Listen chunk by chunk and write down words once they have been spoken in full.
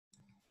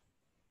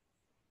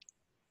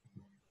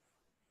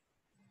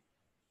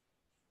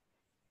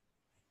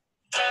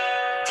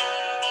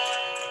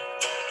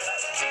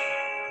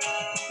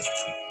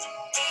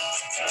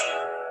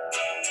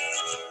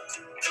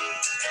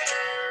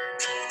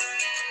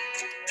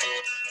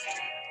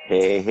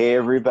Hey,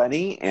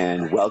 everybody,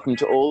 and welcome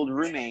to Old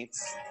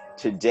Roommates.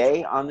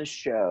 Today on the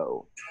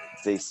show,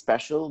 it's a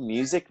special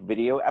music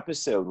video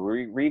episode where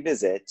we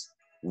revisit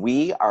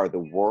We Are the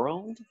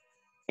World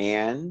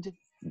and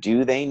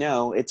Do They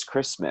Know It's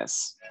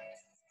Christmas?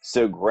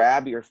 So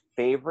grab your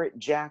favorite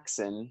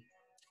Jackson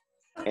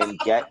and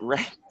get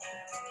ready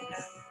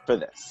for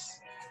this.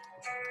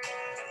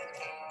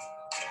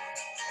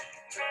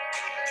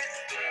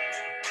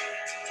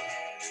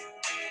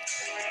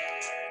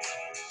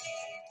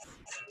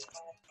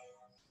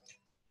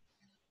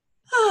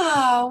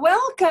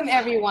 Welcome,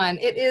 everyone.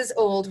 It is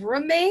Old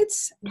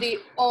Roommates, the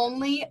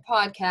only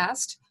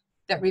podcast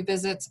that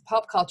revisits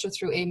pop culture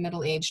through a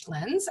middle-aged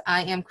lens.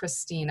 I am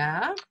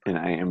Christina. And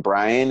I am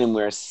Brian, and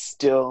we're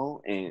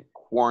still in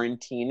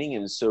quarantining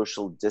and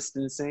social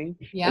distancing.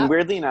 Yep. And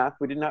weirdly enough,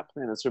 we did not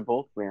plan this. We're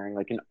both wearing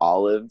like an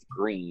olive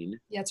green.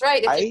 That's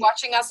right. If you're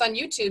watching us on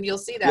YouTube, you'll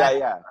see that.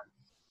 Yeah.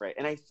 Right.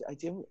 And I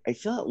feel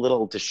a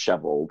little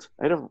disheveled.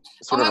 I don't.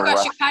 Oh my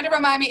gosh, you kind of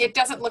remind me. It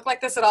doesn't look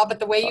like this at all, but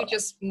the way you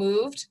just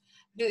moved.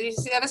 Did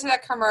you ever see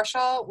that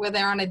commercial where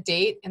they're on a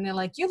date and they're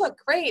like, "You look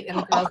great," and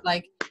the girl's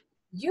like,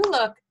 "You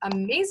look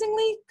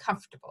amazingly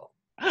comfortable."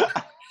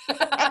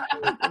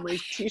 My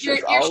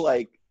t-shirt's all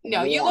like no,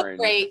 worn. You look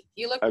great.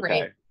 You look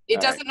great. It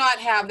does not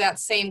have that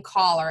same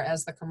collar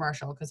as the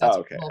commercial because that's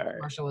what the whole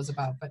commercial was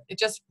about. But it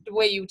just the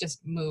way you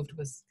just moved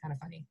was kind of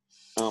funny.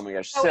 Oh my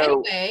gosh! So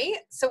anyway,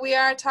 we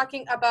are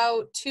talking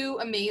about two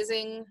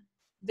amazing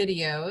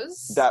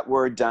videos that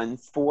were done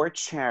for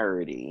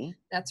charity.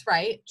 That's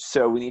right.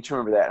 So we need to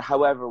remember that.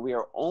 However, we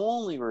are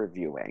only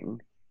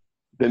reviewing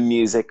the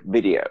music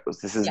videos.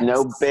 This is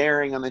no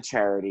bearing on the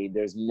charity.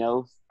 There's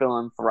no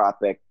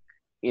philanthropic,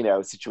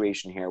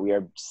 situation here. We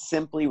are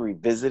simply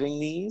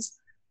revisiting these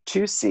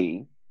to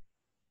see,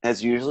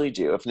 as you usually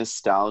do, if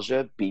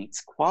nostalgia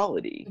beats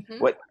quality. Mm-hmm.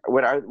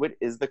 What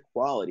is the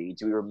quality?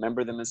 Do we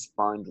remember them as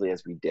fondly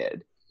as we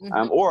did?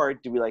 Mm-hmm. Or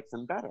do we like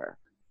them better?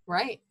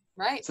 Right.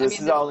 So this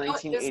is all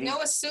 1980s. There's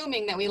no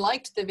assuming that we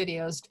liked the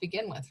videos to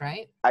begin with,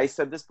 right? I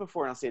said this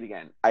before and I'll say it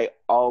again. I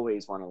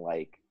always want to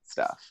like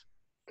stuff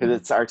because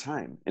it's our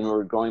time and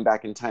we're going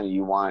back in time. I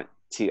want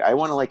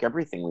to like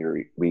everything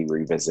we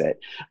revisit.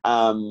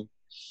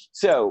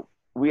 So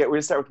we're going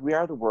to start with We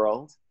Are the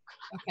World.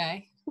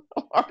 Okay.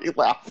 Why are you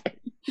laughing?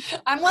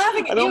 I'm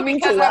laughing at you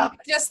because I'm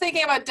just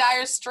thinking about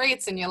Dire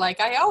Straits and you're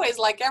like, I always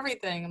like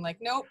everything. I'm like,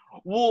 nope.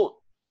 Well,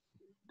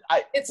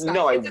 it's a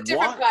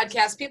different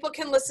podcast. People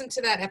can listen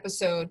to that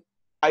episode.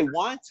 I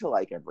want to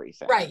like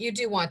everything. Right, you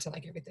do want to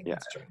like everything. Yeah.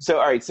 That's true. So,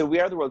 all right. So, We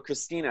Are the World,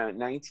 Christina,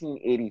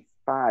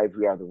 1985.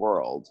 We Are the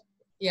World.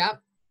 Yeah.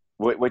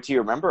 What do you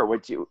remember?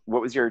 What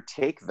was your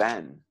take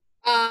then?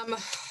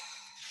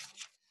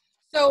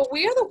 So,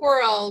 We Are the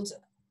World.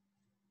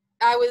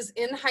 I was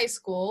in high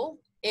school,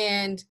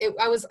 and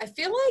I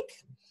feel like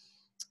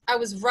I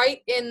was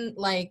right in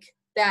like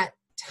that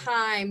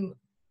time.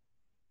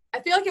 I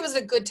feel like it was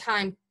a good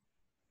time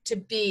to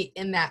be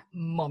in that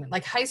moment,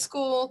 like high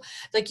school,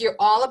 like you're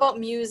all about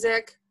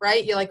music,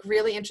 right? You're like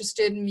really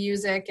interested in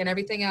music and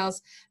everything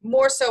else,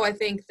 more so I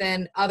think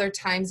than other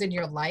times in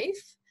your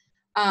life.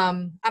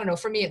 I don't know,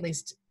 for me at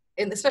least,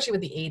 and especially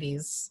with the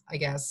 80s, I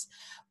guess.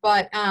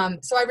 But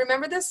so I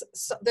remember this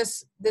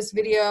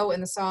video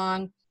and the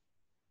song.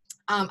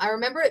 I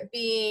remember it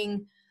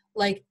being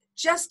like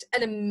just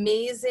an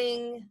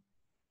amazing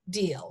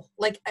deal.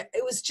 Like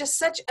it was just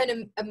such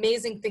an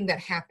amazing thing that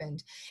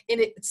happened, and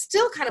it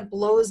still kind of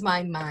blows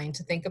my mind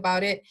to think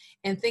about it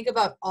and think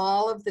about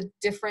all of the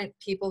different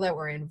people that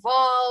were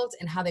involved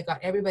and how they got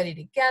everybody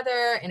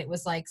together. And it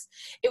was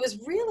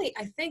really,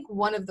 I think,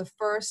 one of the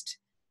first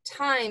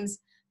times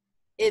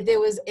there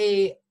was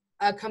a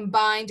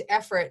combined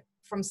effort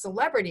from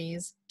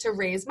celebrities to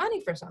raise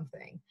money for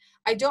something.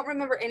 I don't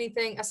remember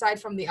anything aside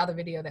from the other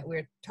video that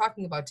we're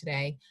talking about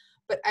today.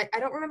 But I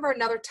don't remember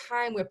another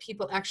time where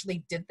people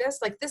actually did this.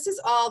 Like this is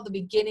all the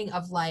beginning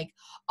of like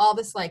all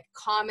this like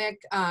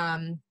comic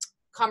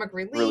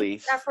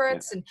relief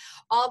efforts and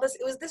all this.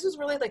 This was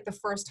really like the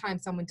first time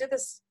someone did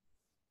this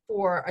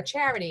for a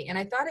charity, and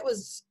I thought it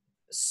was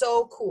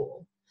so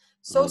cool,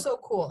 so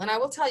cool. And I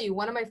will tell you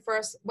one of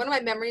my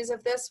memories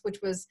of this,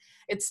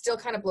 it still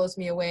kind of blows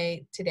me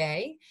away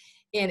today,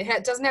 and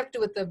it doesn't have to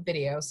do with the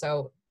video,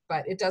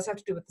 but it does have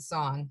to do with the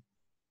song.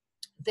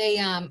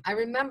 I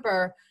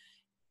remember.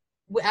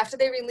 After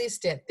they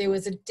released it, there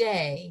was a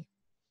day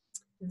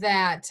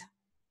that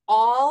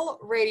all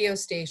radio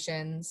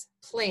stations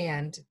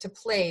planned to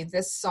play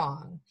this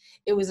song.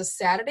 It was a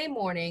Saturday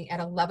morning at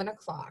 11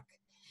 o'clock.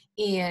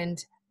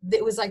 And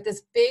it was like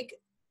this big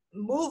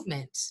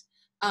movement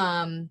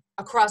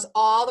across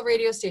all the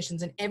radio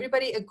stations. And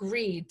everybody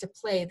agreed to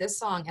play this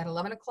song at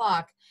 11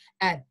 o'clock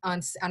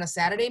on a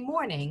Saturday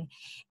morning.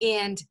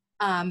 And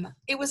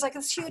it was like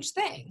this huge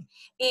thing.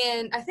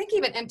 And I think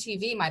even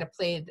MTV might have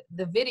played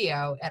the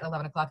video at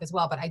 11 o'clock as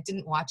well, but I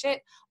didn't watch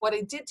it. What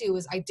I did do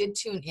is I did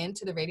tune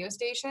into the radio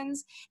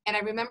stations, and I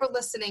remember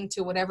listening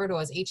to whatever it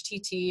was,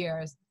 HTT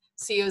or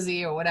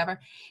COZ or whatever.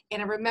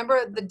 And I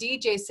remember the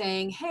DJ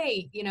saying,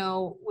 hey,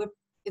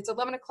 it's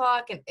 11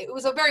 o'clock. And it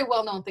was a very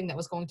well-known thing that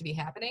was going to be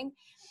happening.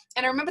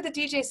 And I remember the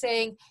DJ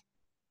saying,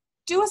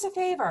 do us a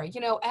favor, you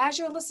know, as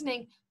you're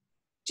listening,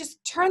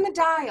 just turn the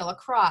dial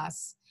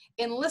across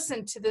and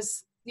listen to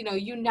this, you know,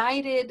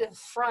 united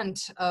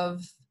front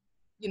of,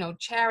 you know,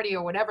 charity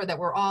or whatever that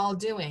we're all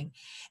doing.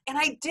 And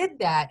I did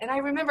that. And I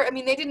remember, I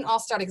mean, they didn't all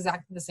start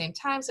exactly the same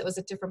time, so it was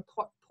at different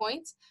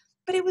points,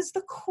 but it was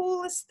the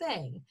coolest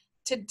thing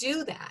to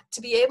do that,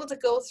 to be able to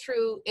go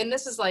through, and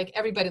this is like,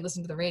 everybody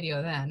listened to the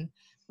radio then.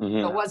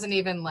 Mm-hmm. It wasn't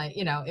even like,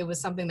 you know, it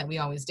was something that we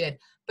always did.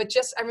 But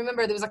just, I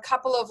remember there was a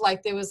couple of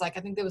like, there was like,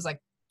 I think there was like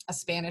a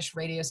Spanish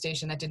radio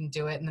station that didn't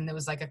do it. And then there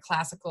was like a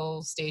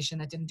classical station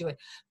that didn't do it.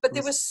 But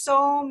there was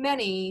so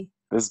many.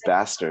 Those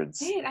bastards.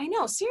 Did. I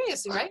know,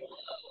 seriously, right?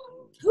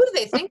 Who do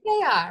they think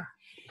they are?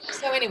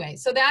 So anyway,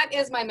 so that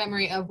is my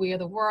memory of We Are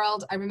the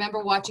World. I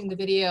remember watching the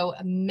video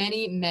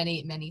many,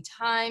 many, many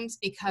times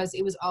because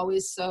it was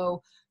always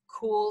so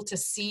cool to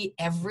see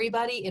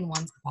everybody in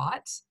one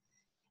spot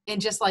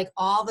and just like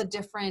all the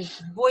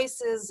different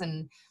voices.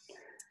 And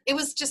it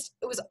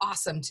was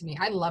awesome to me.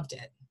 I loved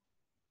it.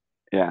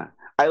 Yeah,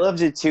 I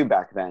loved it too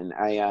back then.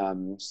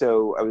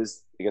 So I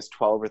was, I guess,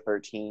 12 or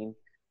 13,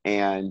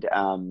 and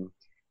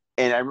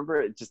I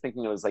remember just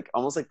thinking it was like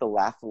almost like the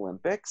Laugh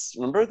Olympics.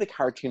 Remember the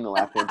cartoon, the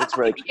Laugh Olympics,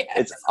 where like Yes.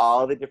 it's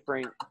all the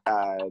different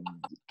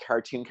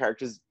cartoon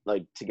characters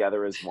like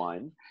together as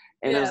one.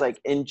 And it was like,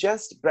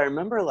 but I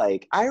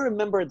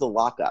remember the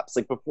lockups.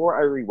 Like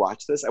before I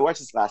rewatched this, I watched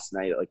this last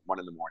night at like 1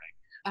 a.m.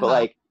 But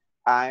like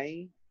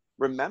I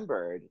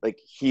remembered like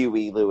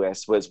Huey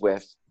Lewis was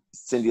with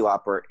Cyndi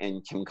Lauper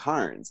and Kim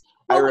Carnes.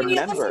 Well, I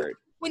remembered.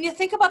 When you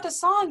think about the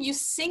song, you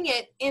sing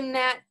it in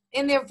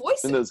their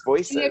voices. In those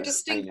voices. In their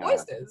distinct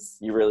voices.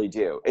 You really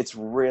do.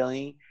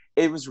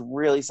 It was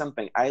really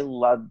something. I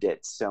loved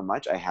it so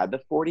much. I had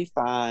the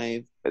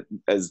 45,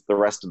 as the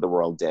rest of the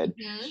world did.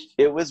 Mm-hmm.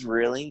 It was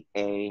really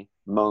a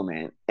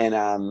moment.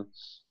 And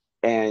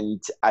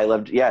I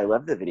loved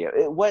the video.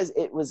 It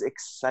was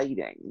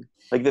exciting.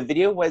 Like the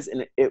video was,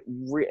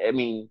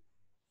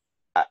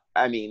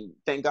 I mean,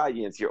 thank God,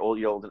 you know, you're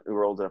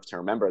old enough to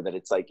remember that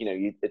it's like, you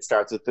know, it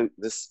starts with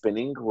the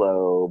spinning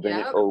globe and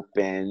it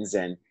opens,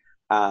 and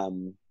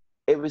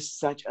it was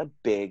such a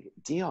big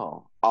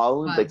deal.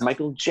 All of like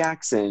Michael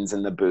Jackson's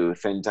in the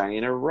booth and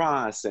Diana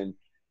Ross and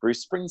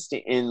Bruce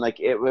Springsteen, and like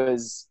it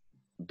was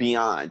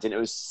beyond, and it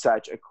was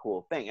such a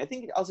cool thing. I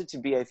think also to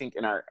be, I think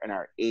in our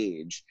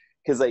age,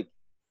 because like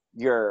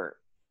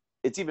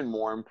it's even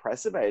more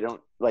impressive. I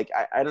don't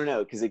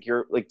know, because like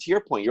you're like, to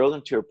your point, you're old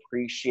enough to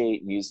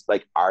appreciate music,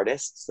 like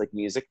artists, like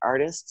music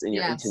artists, and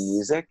you're into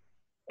music.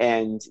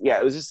 And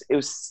yeah, it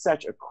was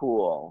such a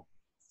cool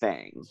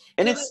thing.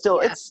 And it's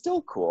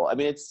still cool. I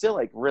mean, it's still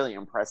like really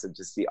impressive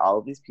to see all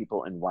of these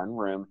people in one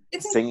room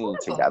singing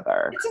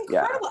together. It's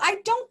incredible. Yeah.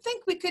 I don't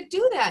think we could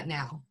do that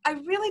now. I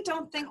really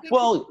don't think we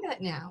could do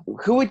that now.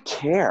 Who would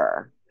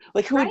care?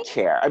 Like who would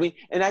care? I mean,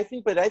 I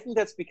think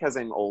that's because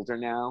I'm older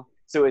now.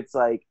 So it's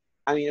like,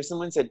 I mean, if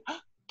someone said,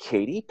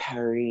 Katy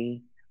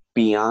Perry,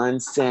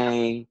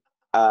 Beyonce,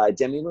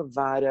 Demi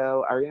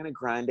Lovato, Ariana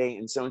Grande,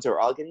 and so are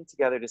all getting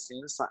together to sing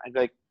the song, I'd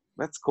be like,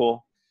 that's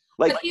cool.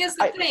 Like, but here's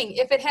the thing.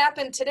 If it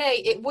happened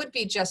today, it would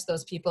be just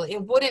those people. It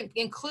wouldn't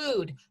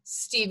include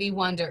Stevie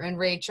Wonder and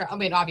Ray Charles. I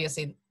mean,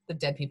 obviously, the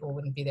dead people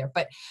wouldn't be there.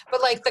 But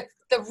like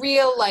the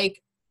real,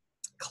 like,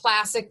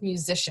 classic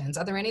musicians.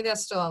 Are there any that are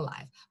still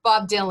alive?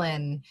 Bob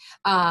Dylan,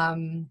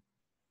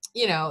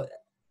 you know,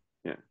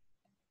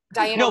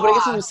 Diana No, but Ross. I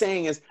guess what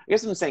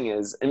I'm saying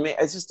is, and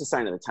it's just a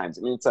sign of the times.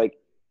 I mean, it's like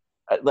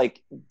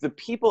the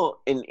people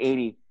in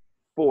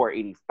 84,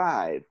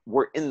 85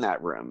 were in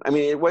that room. I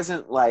mean, it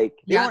wasn't like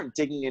they weren't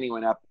digging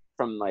anyone up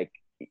from like,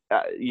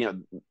 you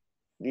know,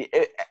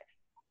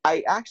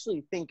 I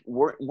actually think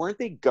weren't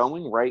they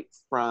going right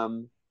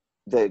from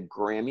the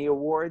Grammy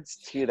Awards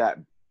to that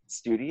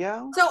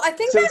studio? So I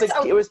think so that's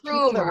like, a it was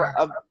rumor. People that were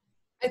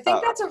I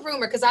think that's a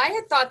rumor, because I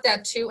had thought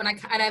that too, and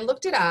I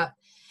looked it up.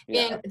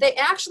 Yeah. And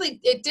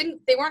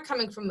they weren't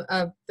coming from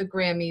the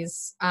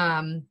Grammys.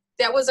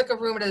 That was like a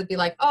rumor to be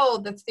like,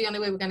 oh, that's the only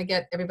way we're going to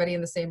get everybody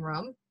in the same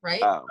room,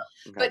 right? Oh,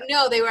 okay. But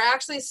no, they were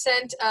actually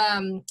sent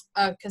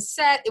a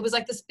cassette. It was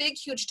like this big,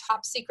 huge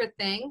top secret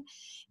thing.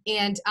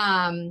 And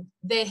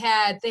they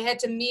had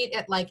to meet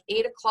at like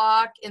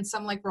 8:00 in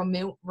some like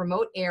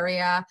remote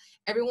area.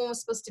 Everyone was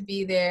supposed to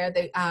be there.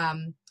 It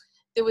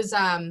was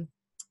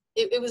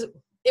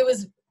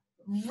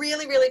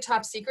really, really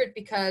top secret,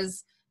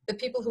 because the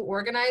people who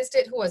organized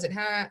it, who was it?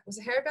 Was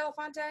it Harry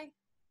Belafonte?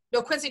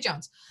 No, Quincy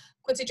Jones.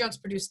 Quincy Jones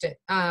produced it.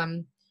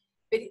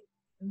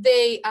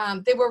 They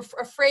were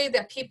afraid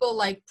that people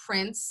like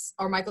Prince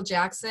or Michael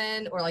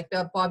Jackson or like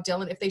Bob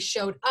Dylan, if they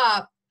showed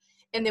up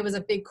and there was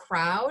a big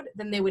crowd,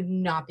 then they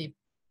wouldn't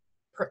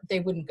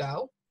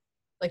go,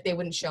 like they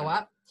wouldn't show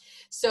up.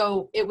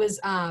 So it was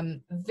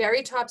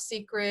very top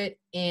secret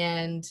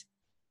and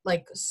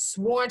like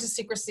sworn to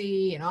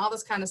secrecy and all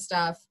this kind of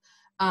stuff.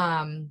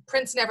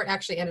 Prince never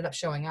actually ended up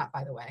showing up,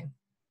 by the way.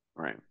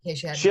 Right.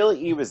 Sheila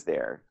E. was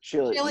there.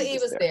 Sheila E.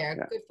 was there.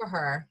 Yeah. Good for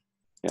her.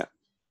 Yeah.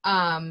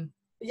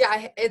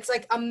 Yeah, it's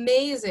like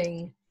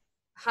amazing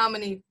how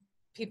many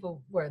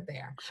people were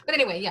there. But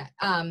anyway, yeah.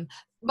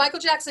 Michael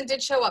Jackson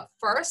did show up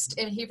first,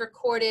 and he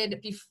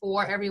recorded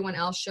before everyone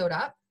else showed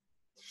up.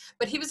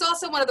 But he was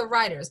also one of the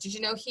writers. Did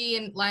you know he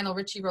and Lionel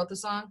Richie wrote the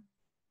song?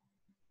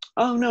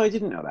 Oh, no, I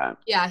didn't know that.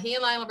 Yeah, he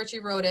and Lionel Richie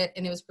wrote it,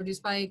 and it was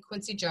produced by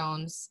Quincy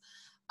Jones.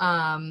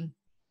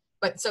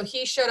 But so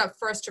he showed up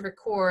first to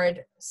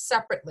record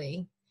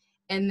separately,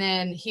 and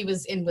then he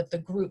was in with the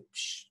group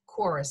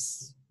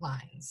chorus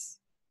lines.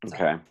 So,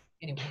 okay.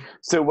 Anyway.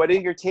 So what are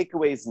your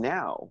takeaways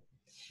now?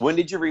 When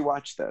did you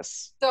rewatch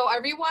this? So I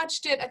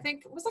rewatched it, I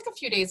think it was like a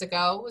few days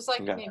ago. It was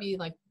like maybe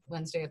like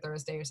Wednesday or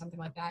Thursday or something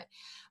like that.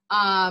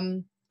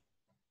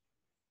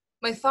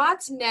 My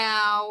thoughts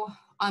now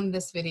on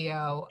this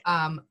video,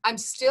 I'm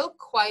still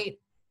quite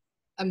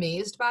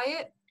amazed by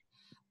it.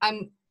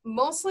 I'm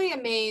mostly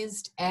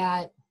amazed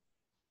at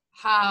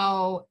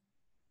how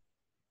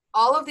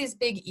all of these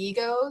big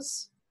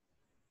egos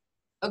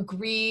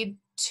agreed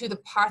to the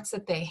parts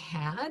that they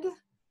had.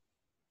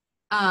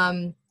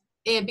 And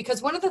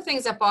because one of the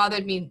things that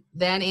bothered me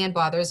then and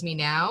bothers me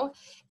now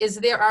is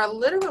there are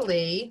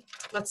literally,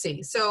 let's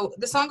see, so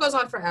the song goes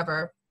on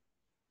forever.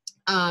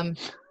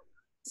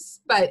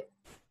 But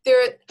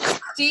there,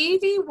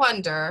 Stevie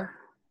Wonder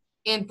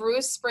and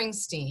Bruce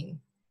Springsteen.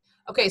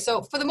 Okay,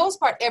 so for the most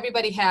part,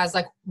 everybody has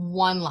like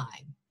one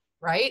line,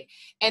 right?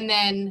 And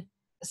then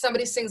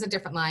somebody sings a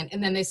different line,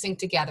 and then they sing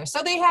together.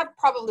 So they have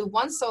probably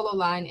one solo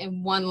line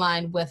and one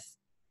line with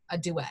a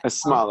duet. A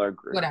smaller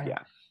group, whatever, yeah.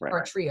 Right, or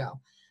a trio.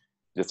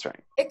 That's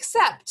right.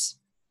 Except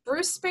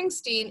Bruce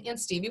Springsteen and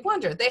Stevie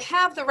Wonder. They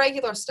have the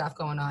regular stuff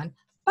going on,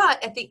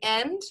 but at the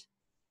end,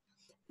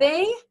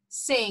 they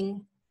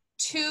sing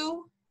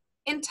 2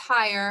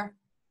 entire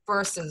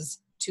verses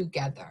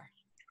together.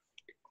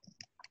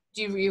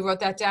 You wrote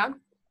that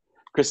down?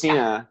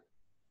 Christina,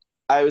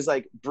 I was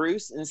like,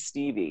 Bruce and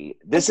Stevie,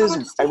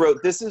 I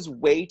wrote, this is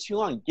way too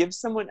long. Give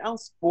someone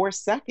else 4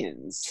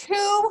 seconds.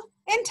 2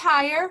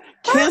 entire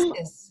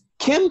verses.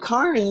 Kim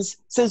Carnes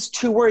says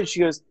 2 words. She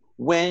goes,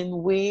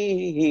 when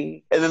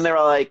we, and then they're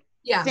all like,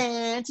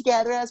 stand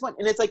together as one.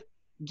 And it's like,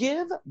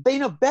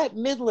 Bette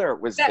Midler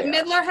was there. Bette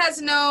Midler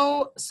has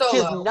no solo. She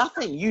has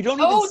nothing. You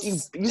don't even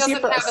see, you see it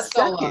for a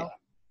second.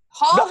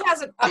 Hall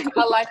has a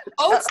line.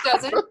 Oates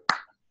doesn't.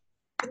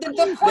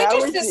 The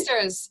Pointer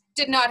Sisters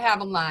did not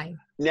have a line.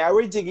 Now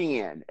we're digging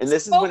in, and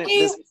this is when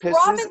this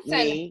pisses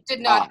me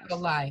did not off. have a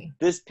line.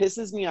 This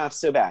pisses me off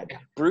so bad.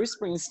 Bruce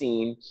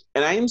Springsteen,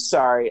 and I am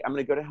sorry, I'm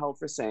going to go to hell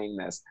for saying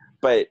this,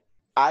 but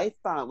I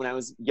thought when I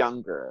was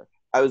younger,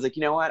 I was like,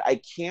 you know what? I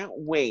can't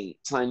wait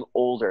till I'm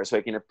older so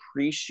I can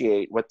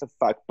appreciate what the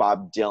fuck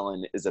Bob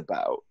Dylan is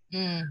about.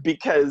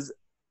 Because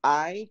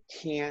I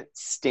can't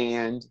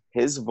stand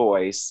his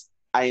voice.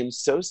 I am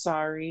so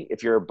sorry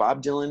if you're a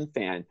Bob Dylan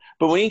fan.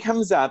 But when he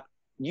comes up,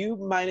 you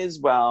might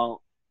as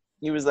well,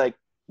 he was like,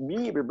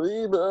 there's like,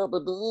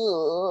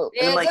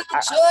 a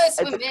choice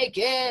we're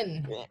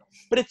making.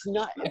 But it's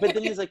not, but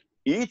then he's like,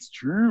 it's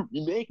true,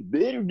 we make a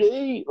better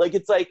day. Like,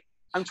 it's like,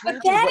 I'm trying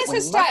but to that is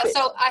his style.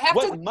 So I have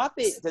what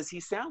Muppet does he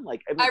sound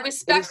like? I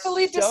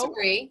respectfully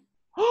disagree.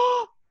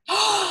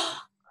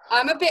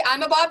 I'm a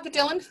Bob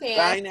Dylan fan.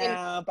 Bye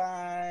now,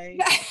 bye.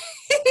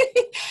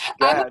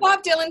 I'm a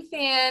Bob Dylan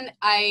fan.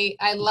 I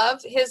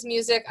love his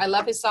music. I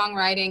love his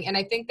songwriting, and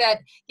I think that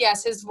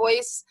yes, his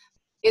voice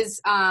is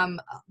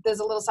there's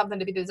a little something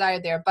to be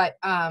desired there, but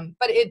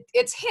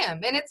it's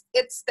him, and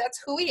it's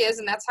that's who he is,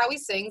 and that's how he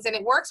sings, and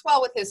it works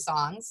well with his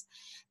songs.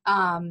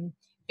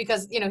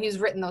 Because he's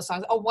written those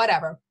songs or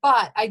whatever.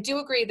 But I do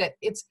agree that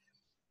it's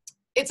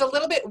a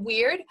little bit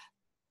weird.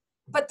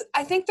 But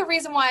I think the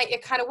reason why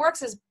it kind of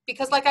works is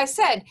because, like I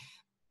said,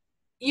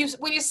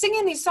 when you're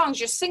singing these songs,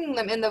 you're singing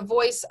them in the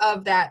voice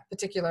of that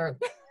particular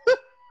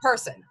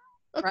person,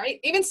 right?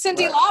 Even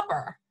Cyndi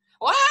Lauper,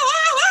 wah, wah,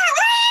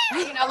 wah,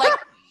 wah! Like,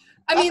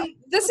 I mean,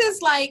 this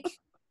is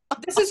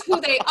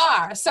who they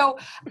are. So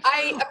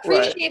I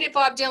appreciated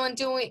Bob Dylan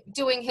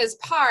doing his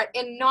part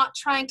and not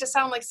trying to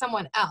sound like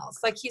someone else.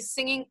 Like, he's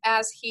singing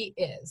as he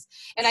is.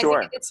 And I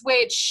think it's the way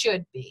it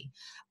should be.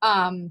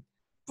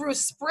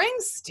 Bruce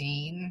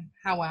Springsteen,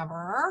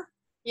 however,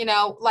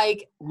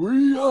 like,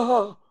 we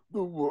are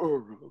the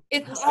world.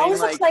 It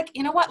always looks like,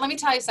 you know what? Let me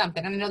tell you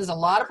something. And I know there's a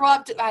lot of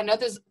Bruce I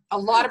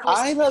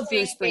love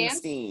Bruce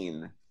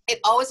Springsteen.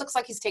 It always looks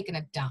like he's taking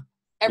a dump.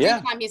 Every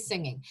time he's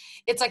singing,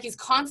 it's like he's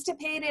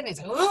constipated and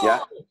he's like,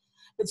 oh,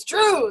 it's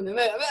true. And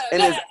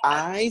his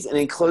eyes, and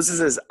he closes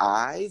his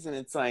eyes, and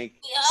it's like,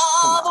 we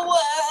are the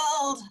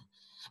world.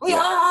 We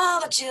are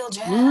the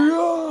children.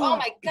 Oh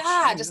my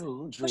God. Just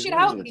push it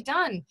out and be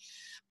done.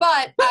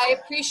 But I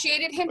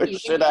appreciated him.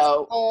 Push it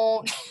out.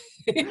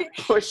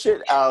 Push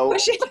it out.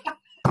 Push it out.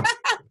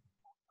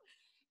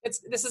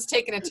 This is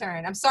taking a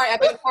turn. I'm sorry.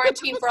 I've been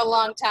quarantined for a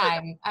long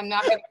time. I'm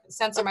not going to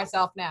censor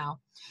myself now.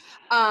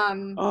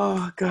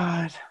 Oh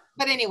God.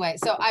 But anyway,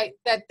 so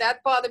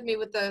that bothered me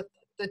with the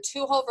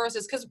 2 whole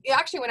verses, because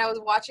actually when I was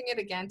watching it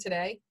again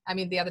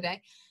the other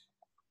day,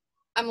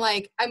 I'm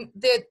like, I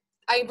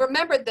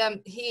remembered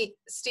them.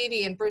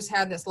 Stevie and Bruce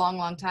had this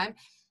long time,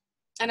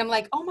 And I'm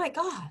like, oh my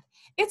God,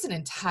 it's an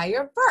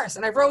entire verse.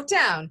 And I wrote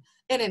down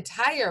an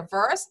entire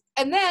verse,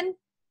 and then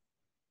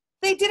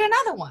they did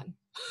another one.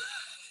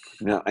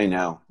 No, I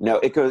know. No,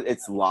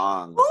 it's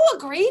long. Who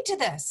agreed to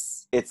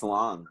this? It's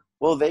long.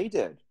 Well, they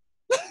did.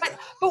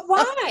 But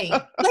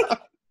why?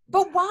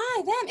 But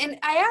why them? And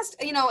I asked,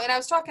 and I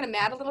was talking to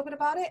Matt a little bit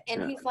about it,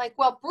 and he's like,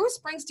 well, Bruce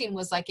Springsteen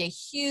was like a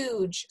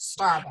huge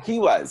star. He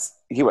was.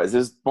 It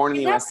was Born in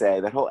the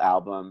USA, that whole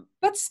album.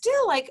 But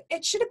still, like,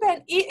 it should have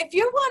been, if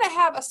you want to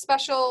have a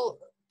special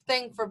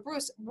thing for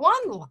Bruce,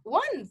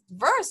 one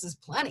verse is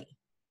plenty.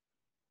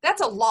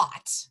 That's a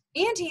lot.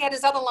 And he had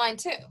his other line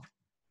too.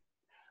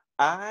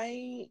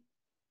 I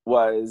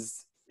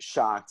was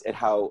shocked at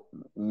how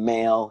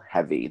male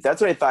heavy. That's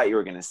what I thought you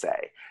were going to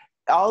say.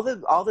 All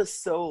the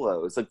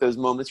solos, like those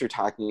moments you're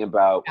talking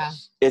about,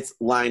 it's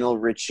Lionel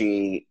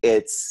Richie,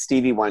 it's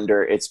Stevie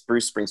Wonder, it's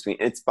Bruce Springsteen,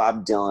 it's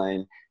Bob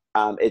Dylan,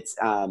 it's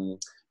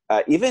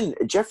even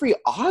Jeffrey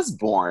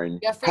Osborne.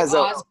 He has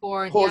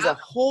a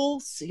whole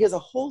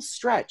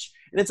stretch,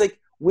 and it's like,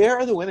 where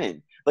are the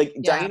women? Like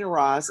Diana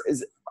Ross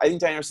I think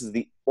Diana Ross is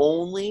the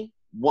only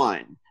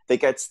one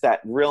that gets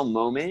that real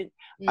moment.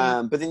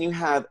 But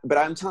then but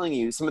I'm telling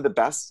you, some of the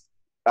best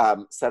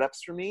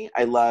setups for me,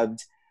 I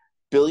loved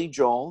Billy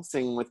Joel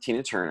singing with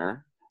Tina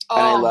Turner. And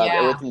I love, I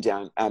wrote them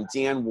down,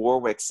 Dionne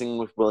Warwick singing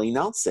with Willie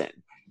Nelson.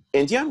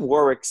 And Dionne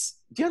Warwick's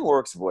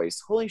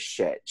voice, holy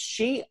shit.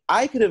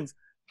 I could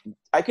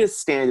have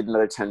standed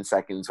another 10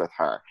 seconds with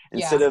her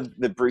instead of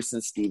the Bruce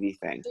and Stevie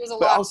thing.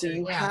 But also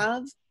you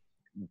have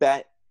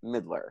Bette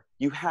Midler,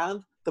 you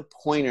have the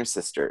Pointer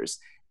Sisters,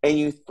 and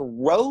you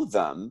throw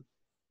them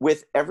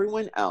with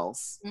everyone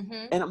else.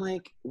 And I'm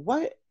like,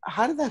 what?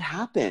 How did that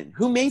happen?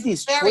 Who made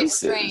these choices?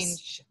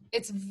 Strange.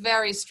 It's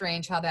very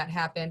strange how that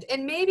happened.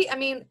 And maybe, I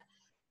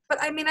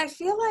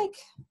feel like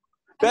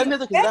Bette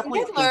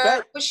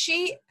Midler, was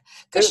she?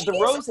 The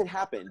Rose had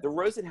happened. The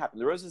Rose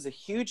was a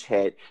huge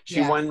hit.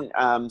 She won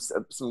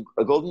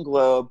a Golden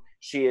Globe.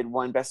 She had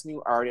won Best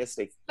New Artist,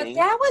 I think. But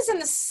that was in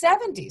the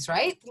 70s,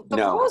 right?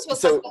 Rose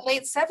was like the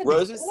late 70s.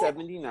 Rose was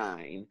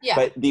 79. Yeah.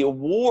 But the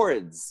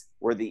awards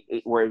was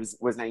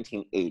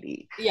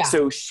 1980. Yeah.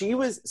 So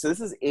this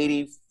is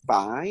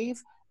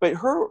 85. But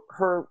her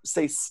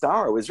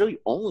star was really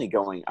only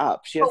going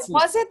up.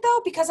 Was it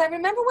though? Because I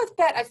remember with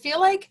Bette, I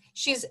feel like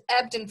she's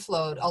ebbed and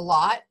flowed a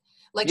lot.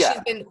 Like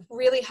she's been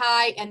really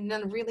high and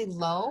then really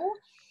low.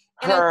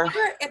 And her I wonder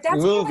if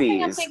that's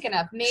movies, I'm thinking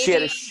of. Maybe she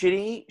had a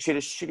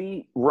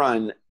shitty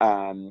run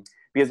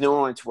because no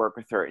one wanted to work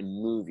with her in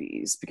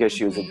movies because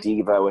she was a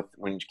diva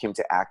when it came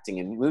to acting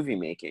and movie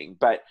making.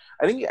 But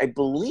I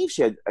believe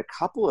she had a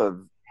couple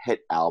of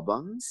hit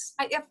albums.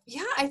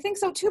 I think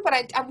so too.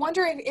 But I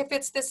wonder if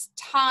it's this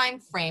time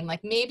frame.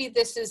 Like maybe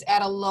this is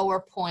at a lower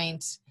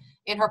point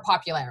in her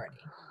popularity.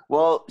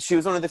 Well, she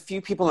was one of the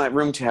few people in that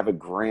room to have a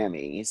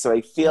Grammy, so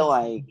I feel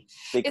like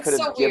they could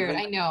have given. It's so weird.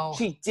 I know.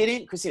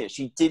 Christina.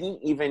 She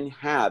didn't even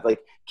have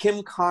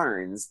Kim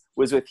Carnes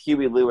was with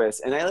Huey Lewis,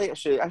 and I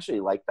actually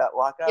like that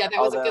lockup. Yeah, that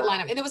was a good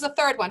lineup. And there was a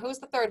third one. Who was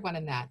the third one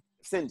in that?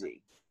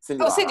 Cindy.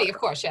 Cindy, of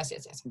course. Yes.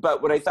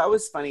 But what I thought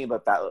was funny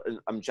about that,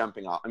 I'm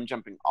jumping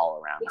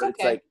all around. It's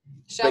okay.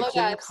 It's like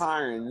Kim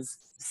Carnes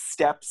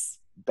steps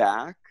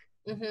back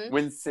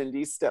when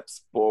Cindy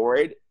steps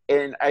forward,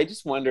 and I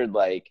just wondered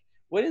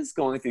what is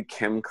going through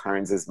Kim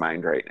Carnes'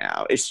 mind right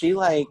now? Is she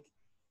like,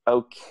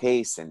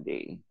 okay,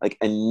 Cindy,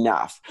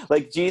 enough?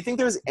 Do you think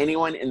there was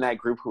anyone in that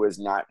group who was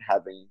not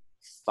having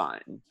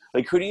fun?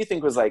 Who do you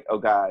think was like, oh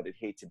God, I'd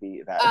hate to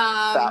be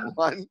that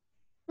one?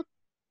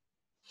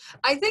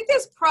 I think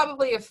there's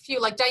probably a few,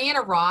 like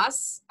Diana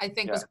Ross, I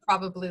think was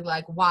probably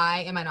like,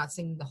 why am I not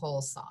singing the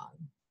whole song?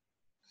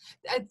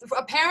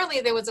 Apparently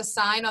there was a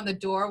sign on the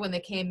door when they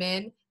came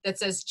in that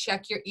says,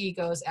 check your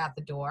egos at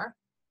the door.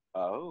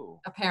 Oh.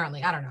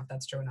 Apparently. I don't know if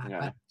that's true or not.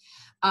 Yeah.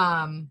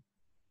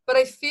 But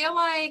I feel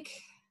like,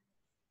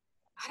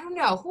 I don't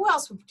know. Who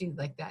else would do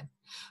like that?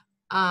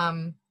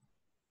 I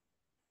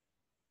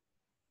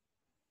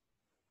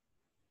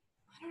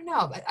don't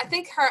know. I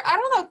think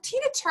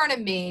Tina Turner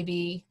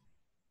maybe.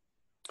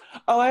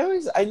 Oh,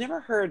 I never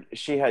heard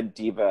she had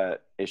diva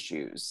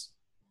issues.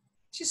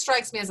 She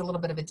strikes me as a little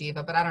bit of a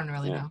diva, but I don't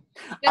really know.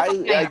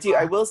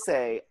 I will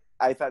say,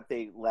 I thought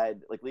they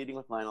leading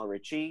with Lionel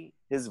Richie.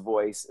 His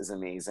voice is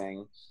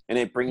amazing, and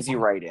it brings you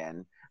right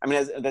in. I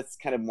mean, that's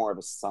kind of more of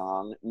a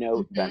song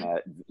note than a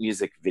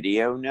music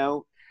video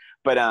note.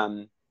 But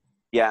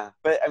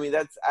but I mean,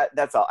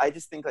 that's all. I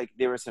just think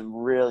there were some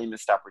really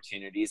missed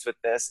opportunities with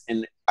this,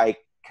 and I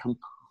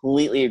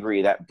completely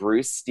agree that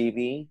Bruce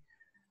Stevie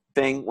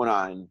thing went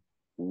on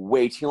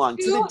way too long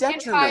to the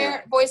detriment.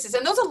 Entire voices,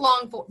 and those are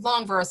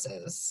long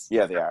verses.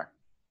 Yeah, they are.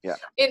 Yeah.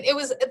 And it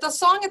was the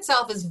song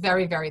itself is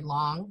very, very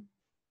long.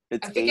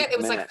 It's I forget. It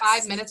was like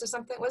 5 minutes or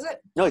something. Was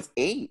it? No, it's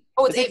 8.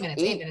 Oh, it's 8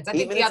 minutes. 8 minutes. I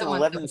think the other one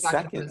 11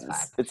 seconds.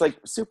 It's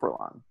super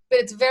long. But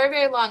it's very,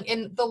 very long.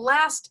 And the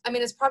last,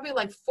 it's probably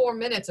 4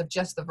 minutes of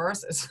just the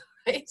verses,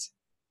 right?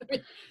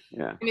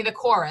 Yeah. The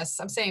chorus.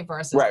 I'm saying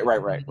verses. Right.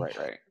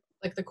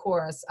 Like the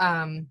chorus.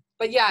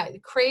 But yeah,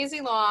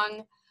 crazy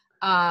long.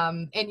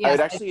 And I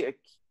yes,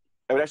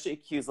 would actually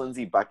accuse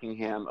Lindsey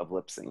Buckingham of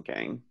lip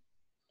syncing.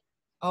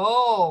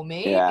 oh,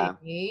 Yeah.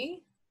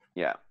 maybe.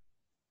 Yeah.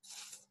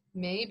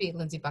 Maybe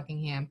Lindsey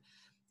Buckingham.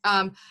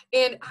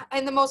 In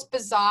the most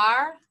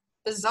bizarre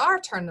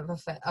turn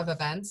of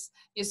events,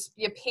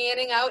 you're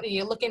panning out and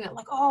you're looking at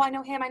like, oh, I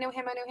know him. And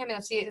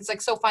it's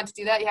like so fun to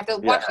do that. You have to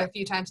watch it a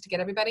few times to get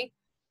everybody.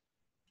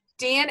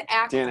 Dan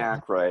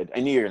Aykroyd.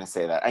 I knew you were going to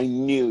say that. I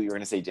knew you were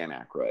going to say Dan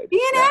Aykroyd.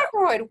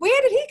 Aykroyd.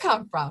 Where did he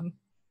come from?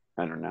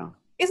 I don't know.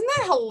 Isn't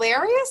that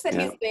hilarious that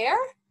he's there?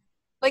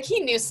 Like, he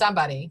knew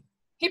somebody.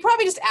 He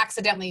probably just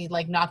accidentally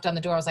like knocked on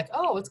the door. I was like,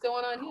 oh, what's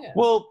going on here?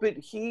 Well, but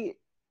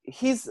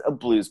he's a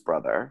blues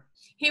brother.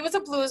 He was a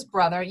blues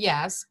brother,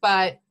 yes,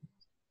 but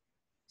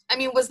I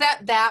mean, was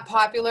that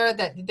popular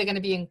that they're going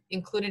to be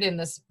included in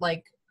this,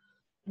 like,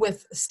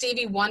 with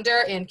Stevie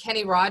Wonder and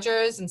Kenny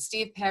Rogers and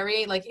Steve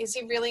Perry? Like, is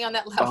he really on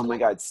that level? Oh my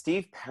God,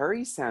 Steve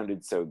Perry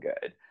sounded so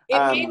good.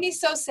 It made me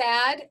so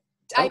sad.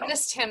 I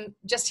missed him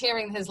just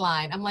hearing his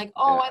line. I'm like,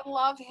 oh, I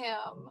love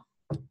him.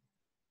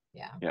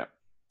 Yeah. Yeah.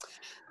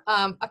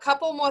 A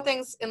couple more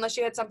things, unless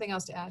you had something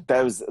else to add.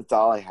 That's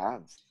all I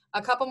have.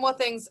 A couple more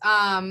things.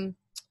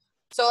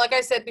 So like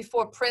I said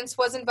before, Prince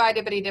was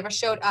invited, but he never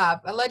showed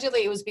up.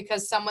 Allegedly, it was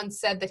because someone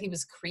said that he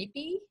was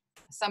creepy.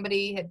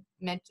 Somebody had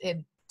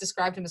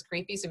described him as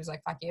creepy, so he was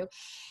like, fuck you,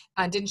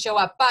 and didn't show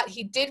up. But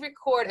he did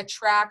record a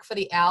track for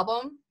the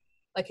album,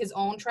 like his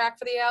own track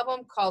for the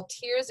album called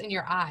Tears in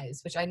Your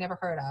Eyes, which I never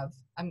heard of.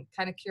 I'm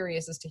kind of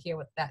curious as to hear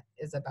what that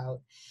is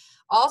about.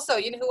 Also,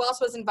 you know who else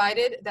was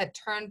invited that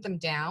turned them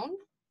down?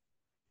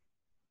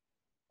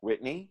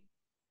 Whitney?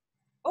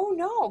 Oh,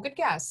 no. Good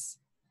guess.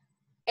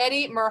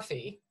 Eddie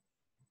Murphy.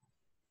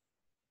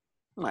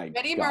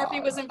 Eddie Murphy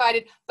was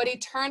invited, but he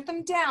turned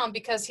them down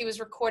because he was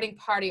recording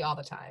Party all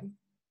the time.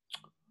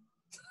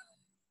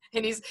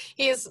 And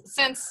he has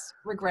since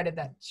regretted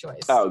that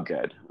choice. Oh,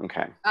 good.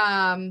 Okay.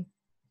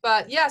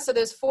 But yeah, so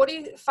there's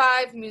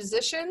 45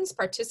 musicians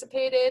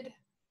participated,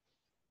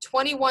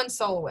 21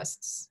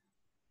 soloists.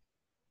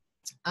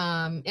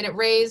 And it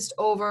raised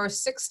over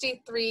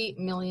 $63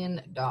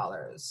 million.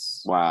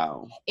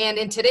 Wow. And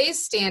in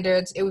today's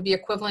standards, it would be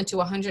equivalent to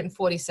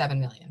 $147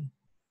 million.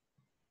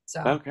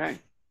 So okay.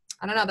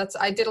 I don't know.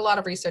 I did a lot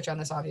of research on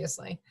this,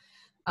 obviously.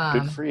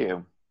 Good for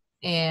you.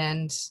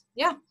 And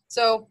yeah,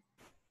 so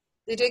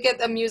they did get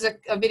a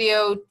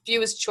video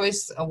Viewers'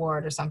 Choice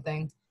Award or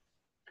something.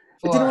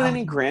 It didn't win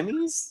any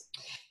Grammys?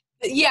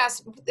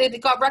 Yes,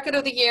 it got Record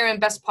of the Year and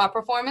Best Pop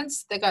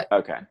Performance. They got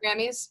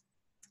Grammys.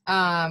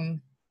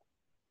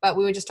 But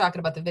we were just talking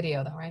about the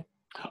video, though, right?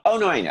 Oh,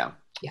 no, I know.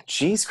 Yeah.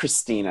 Jeez,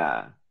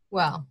 Christina.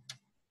 Well,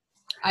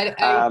 I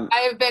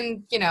have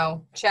been,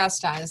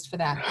 chastised for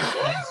that.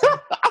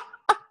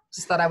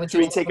 Just thought I would.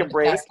 Should we take a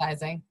break?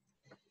 Chastising.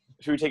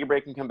 Should we take a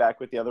break and come back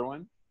with the other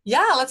one?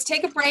 Yeah, let's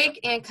take a break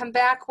and come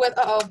back with.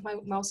 My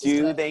mouse.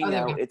 Do they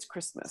know it's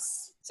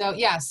Christmas? So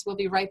yes, we'll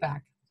be right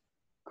back.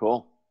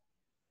 Cool.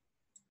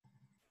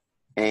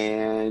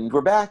 And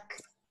we're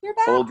back. You're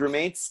back. Old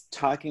roommates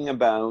talking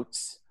about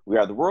We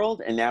Are the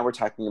World, and now we're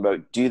talking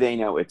about Do They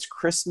Know It's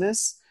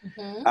Christmas?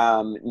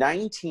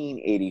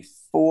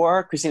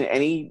 1984. Christina,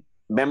 any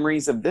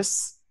memories of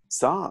this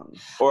song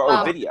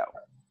or video?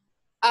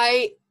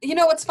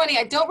 What's funny?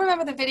 I don't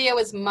remember the video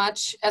as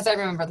much as I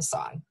remember the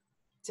song,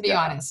 to be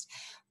honest.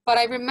 But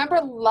I remember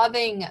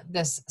loving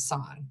this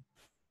song.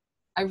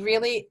 I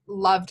really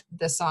loved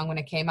this song when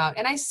it came out.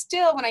 And I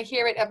still, when I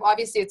hear it,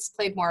 obviously it's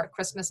played more at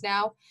Christmas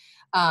now.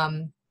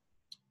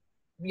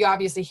 You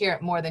obviously hear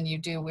it more than you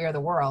do We Are the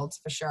World,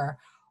 for sure.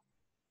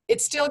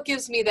 It still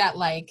gives me that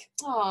like,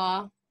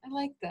 aw, I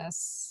like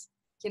this.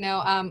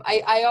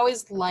 I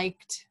always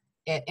liked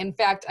it. In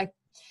fact,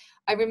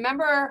 I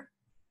remember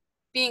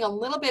being a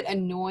little bit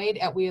annoyed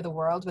at We Are the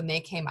World when they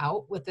came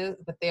out with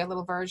their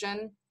little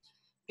version,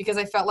 because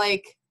I felt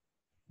like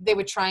they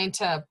were trying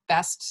to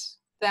best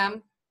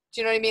them. Do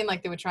you know what I mean?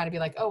 Like they were trying to be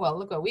like, oh, well,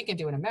 look what we can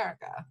do in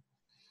America.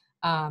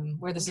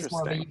 Where this is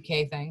more of a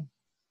UK thing.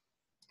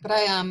 But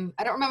I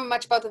don't remember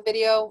much about the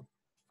video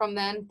from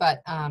then,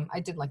 but I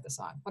did like the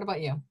song. What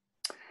about you?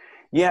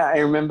 Yeah, I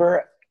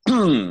remember. I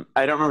don't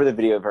remember the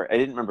video. I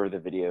didn't remember the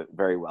video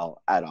very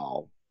well at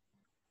all.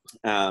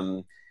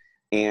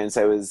 And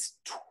so I was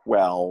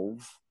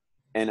 12.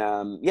 And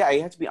I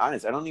have to be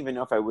honest. I don't even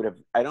know if I would have.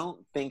 I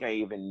don't think I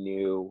even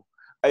knew.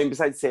 I mean,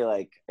 besides say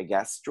like, I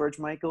guess George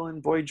Michael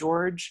and Boy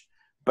George.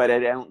 But I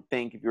don't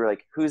think if you were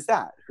like, who's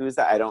that? Who's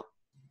that? I don't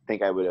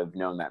think I would have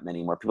known that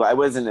many more people. I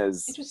wasn't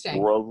as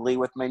worldly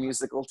with my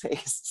musical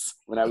tastes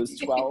when I was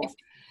 12.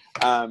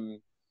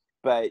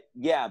 But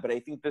I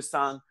think the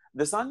song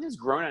has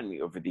grown on me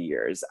over the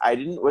years.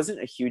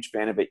 Wasn't a huge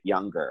fan of it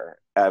younger,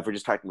 if we're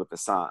just talking about the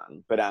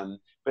song. But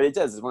it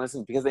does. It's one of those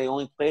things, because they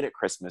only played at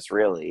Christmas,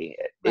 really.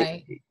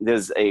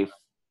 There's a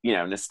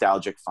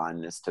nostalgic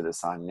fondness to the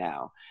song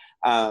now.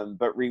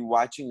 But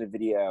rewatching the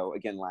video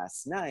again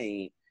last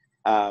night,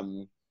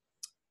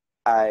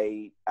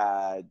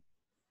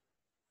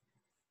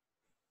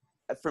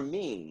 for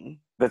me,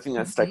 the thing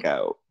that stuck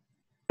out,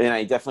 and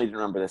I definitely didn't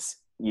remember this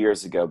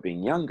years ago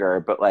being younger,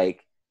 but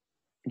like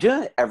do you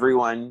know that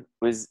everyone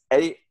was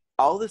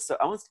all this,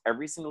 almost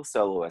every single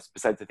soloist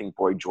besides I think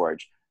Boy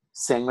George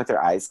sang with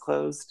their eyes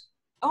closed.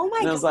 Oh my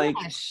And I was like,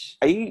 gosh.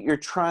 you're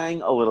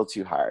trying a little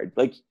too hard.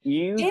 Like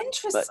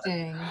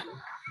Interesting.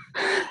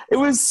 it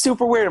was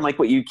super weird. I'm like,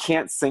 what, you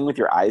can't sing with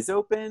your eyes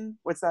open?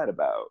 What's that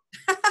about?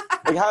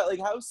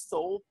 How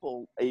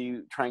soulful are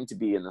you trying to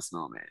be in this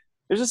moment?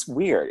 It was just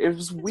weird. It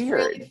was It's weird.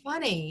 really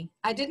funny.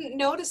 I didn't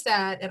notice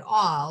that at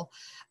all.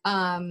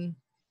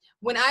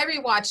 When I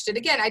rewatched it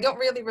again, I don't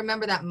really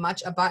remember that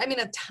much about. I mean,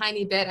 a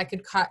tiny bit. I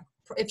could cut.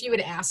 If you had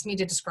asked me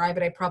to describe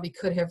it, I probably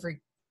could have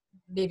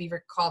maybe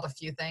recalled a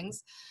few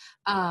things.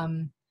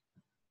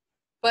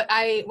 But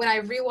when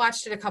I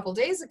rewatched it a couple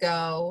days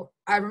ago,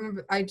 I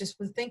remember I just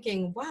was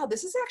thinking, wow,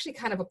 this is actually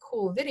kind of a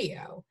cool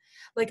video.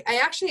 Like, I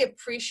actually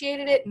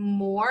appreciated it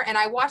more, and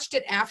I watched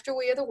it after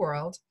We Are the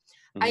World.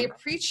 I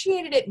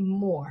appreciated it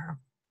more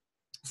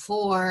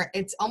for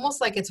it's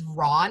almost like its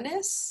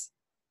rawness.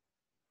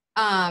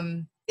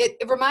 It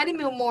reminded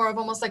me more of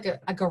almost like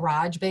a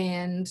garage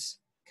band,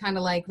 kind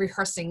of like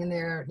rehearsing in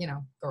their,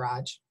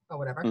 garage or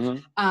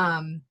whatever.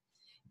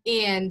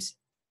 And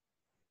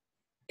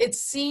it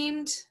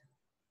seemed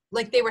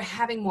like they were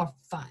having more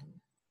fun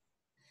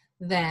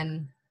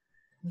than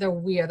the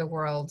We Are the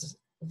World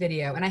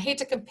video. And I hate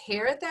to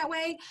compare it that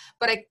way,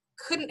 but I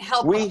couldn't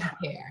help but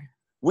compare.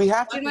 We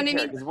have to You know what I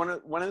compare mean?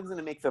 because one of them is going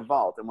to make the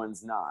vault and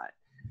one's not.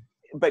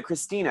 But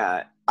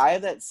Christina, I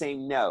have that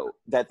same note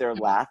that they're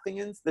laughing,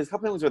 and there's a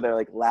couple times where they're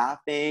like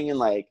laughing and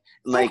like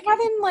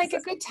having like a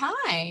good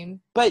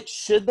time. But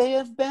should they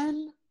have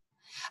been?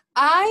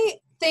 I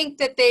think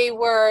that they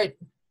were.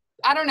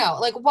 I don't know.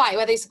 Like, why?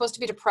 Are they supposed to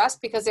be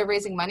depressed because they're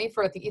raising money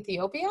for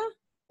Ethiopia?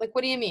 Like,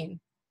 what do you mean?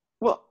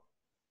 Well,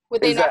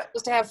 would they not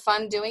supposed to have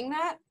fun doing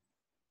that?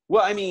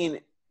 Well, I mean,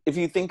 if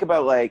you think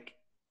about like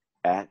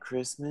at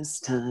Christmas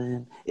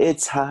time,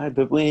 it's hard,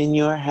 but when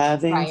you're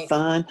having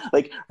fun,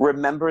 like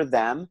remember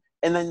them,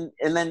 and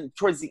then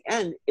towards the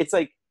end, it's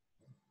like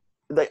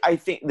I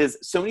think there's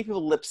so many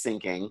people lip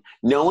syncing.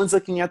 No one's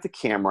looking at the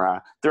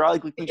camera. They're all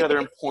like looking at each other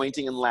and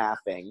pointing and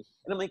laughing.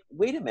 And I'm like,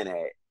 wait a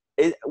minute.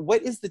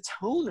 What is the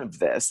tone of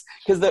this?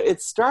 Because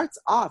it starts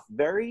off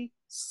very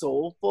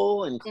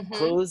soulful and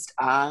closed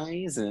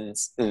eyes and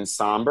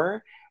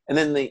somber, and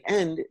then the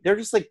end, they're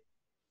just like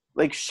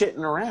shitting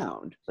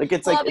around. Like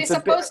it's like it's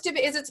supposed to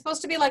be. Is it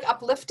supposed to be like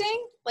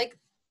uplifting? Like,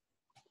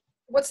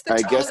 what's the?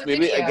 I guess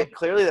maybe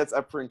clearly that's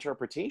up for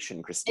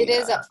interpretation, Christina. It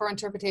is up for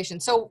interpretation.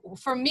 So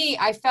for me,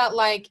 I felt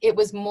like it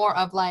was more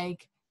of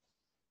like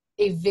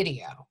a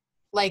video,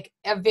 like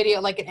an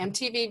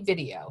MTV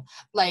video,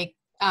 like.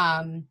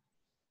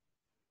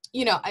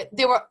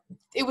 They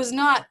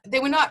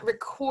were not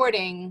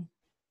recording.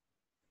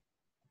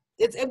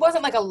 It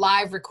wasn't like a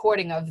live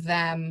recording of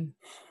them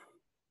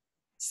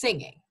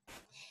singing.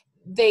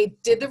 They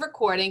did the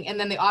recording and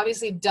then they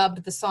obviously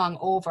dubbed the song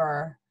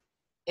over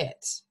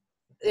it,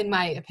 in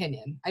my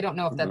opinion. I don't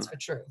know if that's for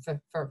true. I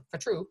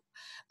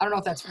don't know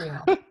if that's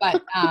real,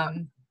 but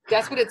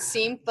that's what it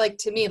seemed like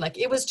to me. Like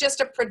it was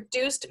just a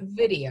produced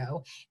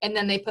video and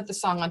then they put the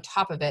song on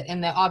top of it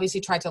and they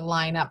obviously tried to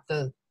line up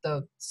the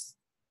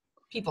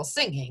people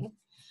singing.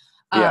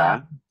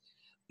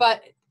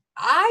 But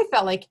I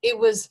felt like it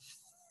was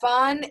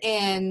fun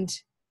and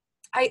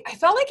I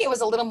felt like it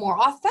was a little more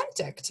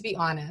authentic, to be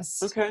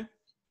honest. Okay.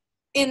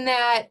 In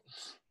that,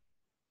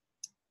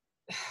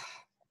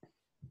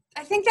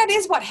 I think that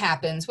is what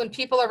happens when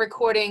people are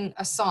recording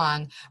a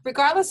song,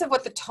 regardless of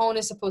what the tone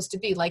is supposed to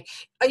be. Like,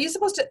 are you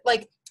supposed to,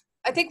 like,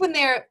 I think when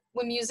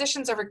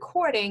musicians are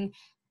recording,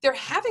 they're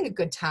having a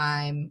good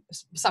time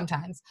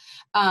sometimes.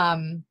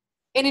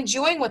 And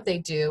enjoying what they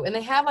do, and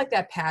they have like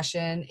that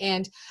passion.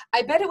 And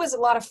I bet it was a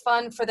lot of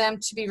fun for them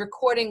to be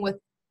recording with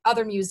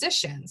other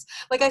musicians.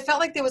 Like I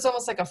felt like there was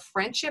almost like a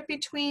friendship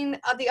between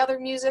the other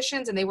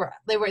musicians, and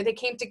they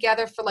came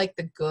together for like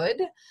the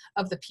good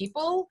of the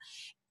people,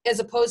 as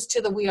opposed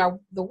to the We Are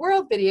the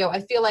World video.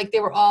 I feel like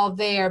they were all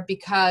there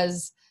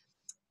because,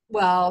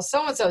 well,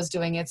 so and so is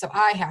doing it, so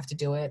I have to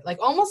do it. Like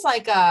almost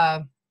like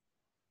a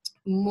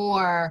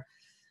more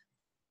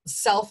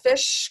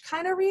selfish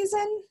kind of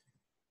reason,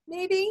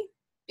 maybe.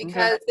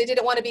 Because they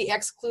didn't want to be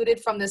excluded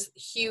from this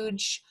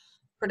huge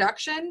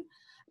production.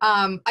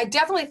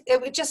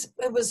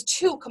 It was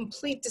two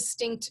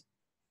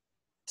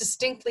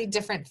distinctly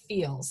different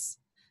feels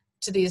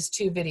to these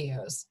two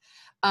videos.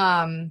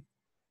 I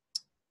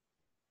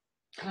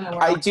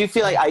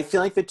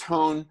feel like the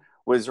tone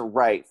was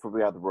right for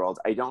We Are the World.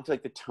 I don't feel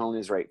like the tone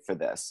is right for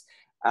this.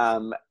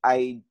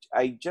 I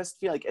just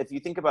feel like if you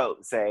think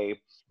about,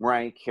 say,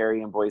 Mariah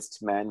Carey and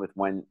Boyz II Men with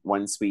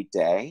One Sweet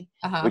Day,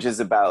 which is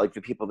about like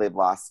the people they've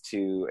lost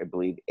to, I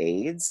believe,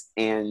 AIDS,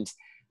 and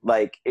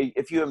like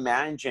if you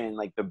imagine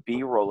like the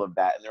B-roll of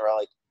that, and they're all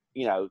like,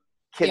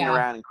 kidding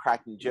around and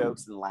cracking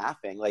jokes and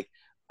laughing, like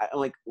I'm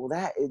like, well,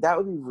 that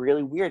would be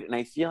really weird. And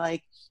I feel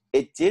like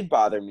it did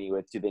bother me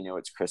with Do They Know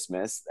It's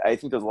Christmas? I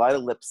think there's a lot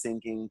of lip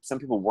syncing. Some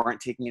people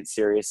weren't taking it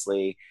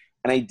seriously,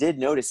 and I did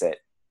notice it.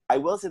 I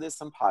will say there's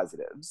some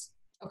positives.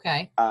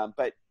 Okay.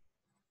 But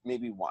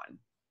maybe one.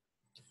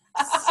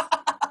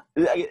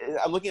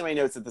 I'm looking at my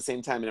notes at the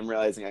same time, and I'm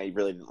realizing I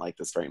really didn't like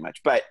this very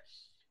much. But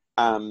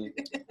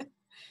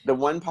the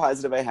one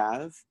positive I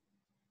have,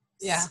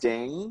 Yeah.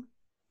 Sting.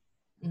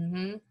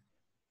 Mm-hmm.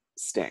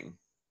 Sting.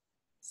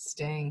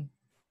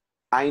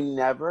 I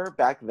never,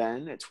 back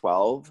then at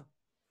 12,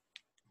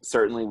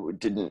 certainly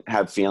didn't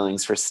have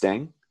feelings for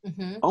Sting.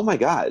 Mm-hmm. Oh my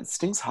God,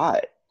 Sting's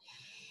hot.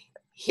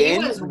 He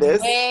was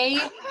way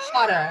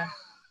hotter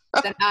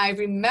than I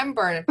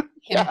remember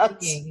him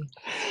being.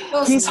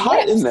 He's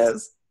hot in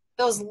this.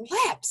 Those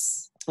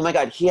lips. Oh my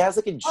God, he has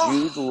like a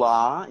Jude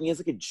Law. He has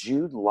like a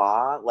Jude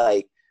Law,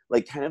 like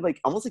kind of like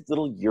almost like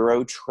little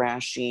Euro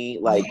trashy,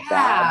 like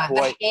bad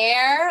boy.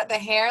 The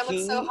hair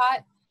looks so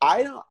hot.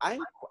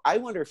 I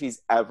wonder if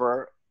he's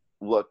ever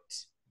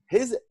looked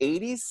his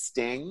 80s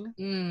Sting.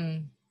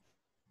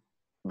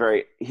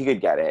 He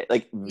could get it.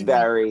 Like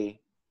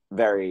very,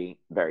 very,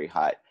 very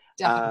hot.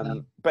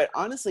 Definitely. But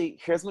honestly,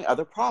 here's my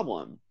other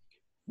problem.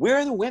 Where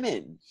are the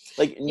women?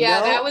 Like,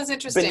 that was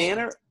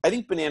interesting. I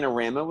think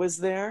Bananarama was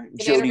there.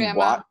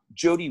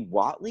 Jody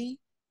Watley.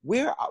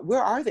 Where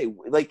are they?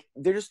 Like,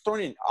 they're just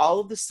throwing in. All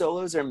of the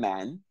solos are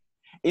men.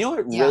 And you know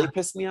what really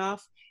pissed me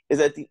off is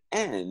at the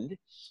end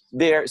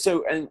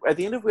and at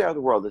the end of We Are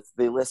the World,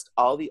 they list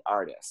all the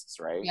artists,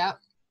 right? Yep.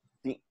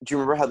 Do you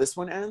remember how this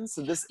one ends?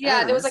 So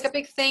there was like a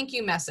big thank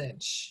you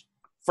message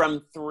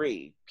from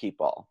 3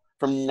 people,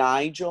 from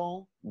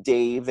Nigel,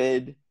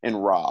 David,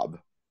 and Rob.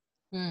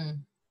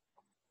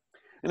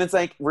 And it's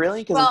like,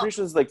 really? Because I'm pretty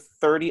sure there's like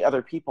 30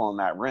 other people in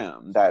that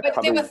room that but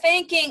probably... they were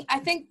thanking, I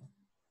think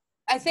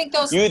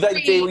those you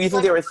think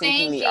they were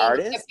thanking the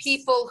artists? The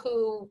people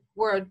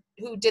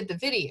who did the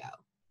video.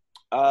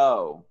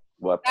 Oh,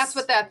 whoops. That's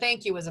what that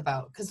thank you was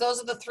about, because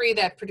those are the 3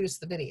 that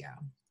produced the video.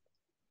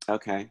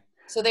 Okay.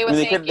 So they were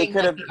they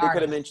could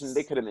have mentioned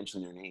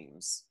their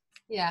names.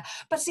 Yeah,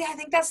 but see, I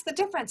think that's the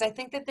difference. I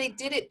think that they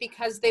did it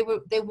because they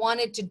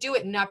wanted to do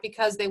it, not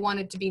because they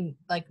wanted to be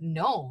like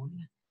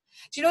known.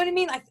 Do you know what I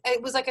mean?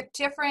 It was like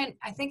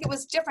I think it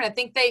was different. I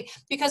think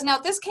because now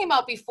this came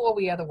out before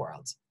We Are the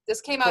World. This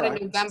came out in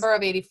November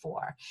of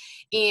 '84.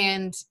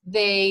 And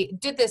they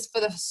did this for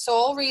the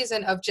sole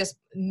reason of just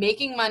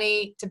making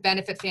money to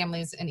benefit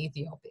families in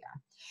Ethiopia.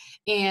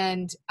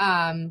 And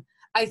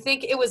I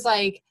think it was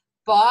like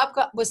Bob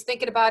was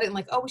thinking about it and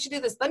like, oh, we should do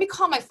this. Let me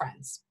call my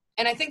friends.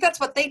 And I think that's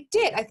what they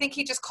did. I think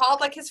he just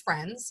called like his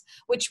friends,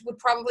 which would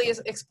probably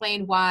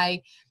explain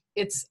why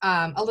it's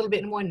a little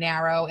bit more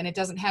narrow and it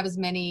doesn't have as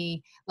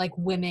many like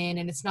women,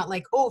 and it's not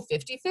like, oh,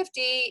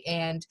 50-50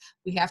 and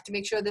we have to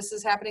make sure this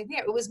is happening here.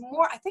 I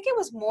think it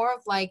was more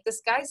of like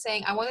this guy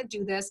saying, I want to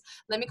do this.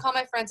 Let me call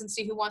my friends and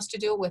see who wants to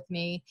do it with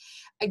me.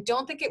 I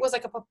don't think it was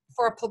like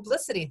for a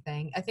publicity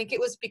thing. I think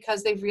it was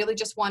because they really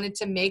just wanted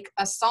to make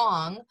a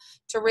song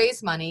to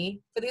raise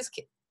money for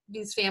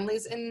these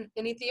families in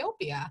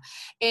Ethiopia.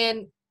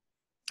 And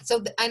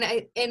so,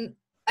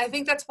 I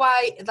think that's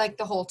why like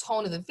the whole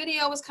tone of the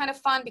video was kind of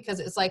fun, because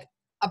it's like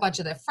a bunch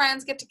of their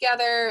friends get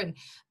together and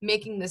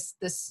making this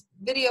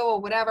video or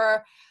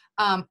whatever.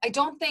 I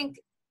don't think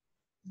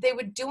they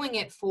were doing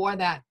it for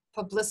that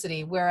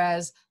publicity.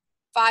 Whereas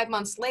 5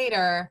 months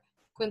later,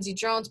 Quincy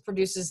Jones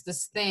produces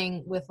this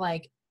thing with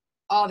like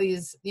all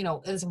these,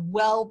 this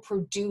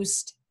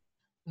well-produced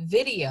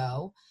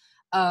video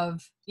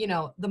of,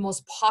 the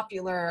most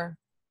popular,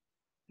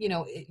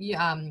 I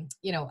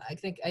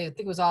think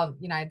it was all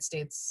United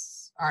States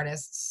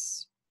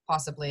artists,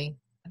 possibly.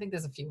 I think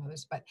there's a few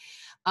others, but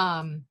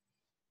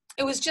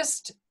it was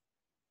just,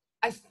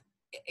 I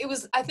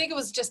think it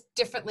was just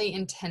differently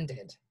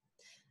intended,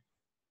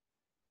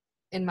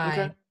 in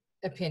my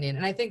opinion.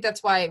 And I think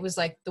that's why it was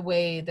like the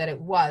way that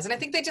it was. And I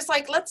think they just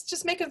like, let's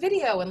just make a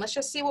video and let's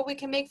just see what we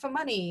can make for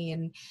money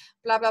and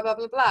blah, blah, blah,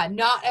 blah, blah.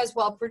 Not as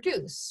well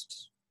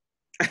produced.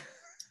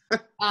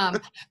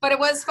 But it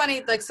was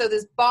funny, like, so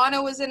this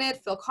Bono was in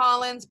it, Phil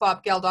Collins,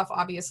 Bob Geldof,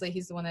 obviously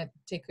he's the one that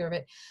take care of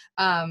it,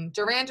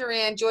 Duran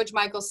Duran, George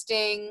Michael,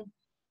 Sting,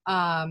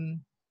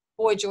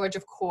 Boy George,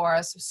 of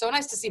course. So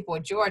nice to see Boy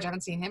George. I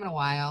haven't seen him in a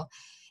while.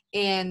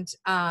 And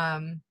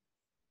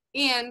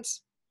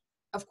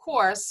of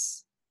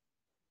course,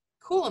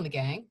 Kool and the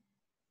Gang.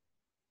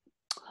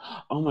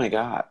 Oh my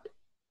God.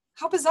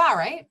 How bizarre,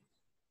 right?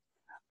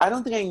 I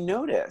don't think I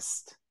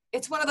noticed.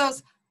 It's one of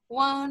those,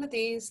 one of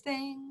these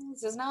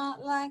things is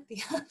not like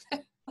the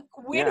other.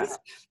 Where does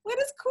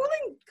Kool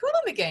and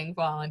the Gang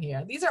fall in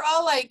here? These are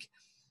all like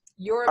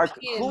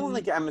European.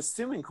 I'm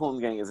assuming Kool and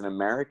the Gang is an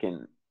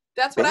American.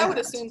 That's what I would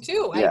assume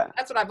too. Yeah.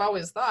 That's what I've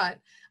always thought.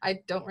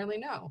 I don't really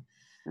know.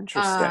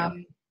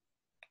 Interesting.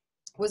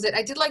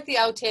 I did like the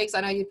outtakes.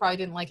 I know you probably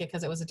didn't like it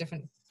because it was a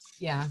different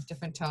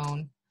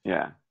tone.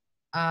 Yeah.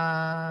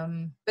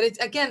 But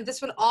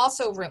this one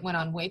also went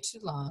on way too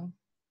long.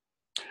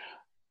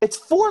 It's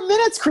 4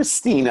 minutes,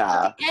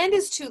 Christina. The end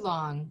is too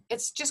long.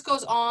 It just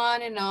goes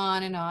on and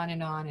on and on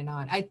and on and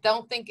on. I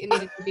don't think it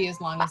needed to be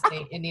as long as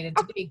it needed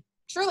to be.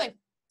 Truly.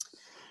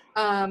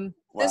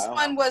 This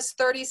one was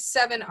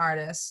 37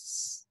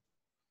 artists.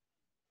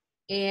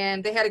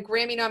 And they had a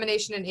Grammy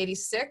nomination in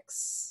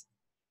 '86.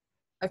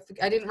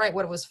 I didn't write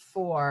what it was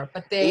for,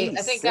 but I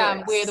think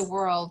We Are the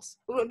World.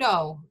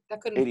 No,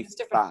 that couldn't.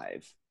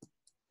 85.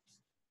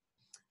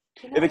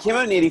 You know If it came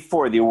out in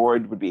 84, the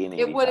award would be in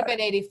 85. It would have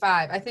been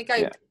 85. I think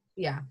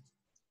yeah.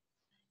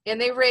 And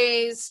they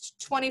raised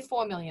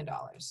 $24 million.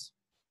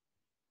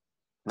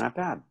 Not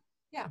bad.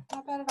 Yeah,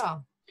 not bad at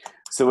all.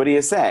 So what do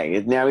you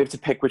say? Now we have to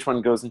pick which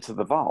one goes into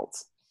the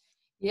vault.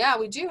 Yeah,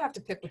 we do have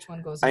to pick which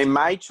one goes.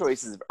 My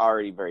choice is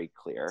already very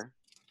clear.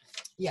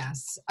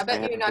 Yes. I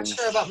bet you're not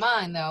sure about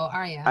mine, though,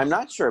 are you? I'm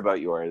not sure about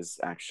yours,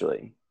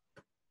 actually.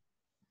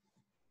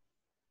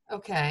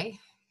 Okay.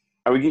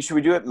 Should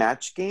we do it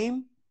match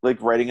game? Like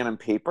writing it on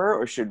paper?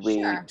 Or should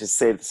we just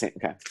say the same?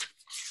 Okay.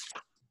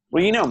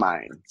 Well, you know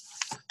mine.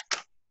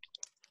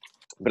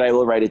 But I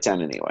will write it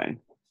down anyway.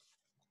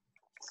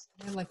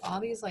 I have like all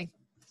these like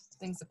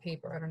things of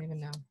paper. I don't even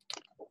know.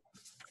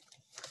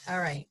 All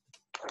right.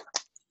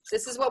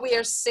 This is what we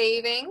are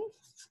saving.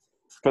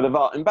 For the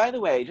vault. And by the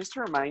way, just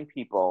to remind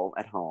people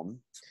at home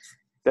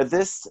that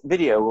this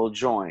video will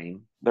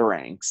join the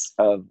ranks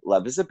of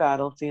Love is a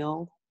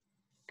Battlefield,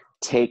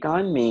 Take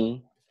on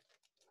Me,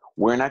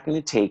 We're Not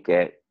Going to Take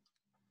It,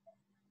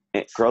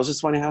 Girls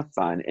Just Want to Have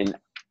Fun, and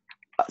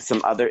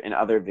some other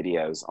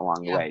videos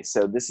along the way.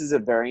 So this is a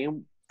very,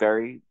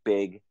 very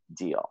big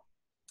deal.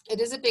 It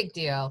is a big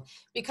deal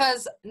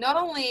because not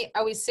only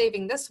are we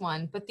saving this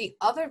one, but the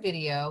other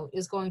video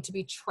is going to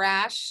be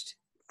trashed,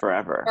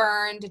 forever,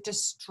 burned,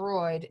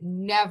 destroyed,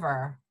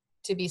 never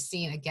to be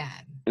seen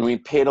again. And we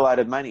paid a lot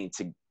of money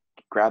to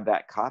grab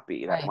that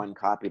copy, that one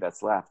copy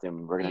that's left,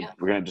 and we're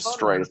gonna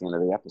destroy it at the end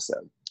of the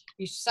episode.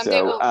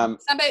 Someday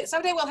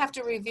we'll have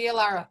to reveal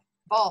our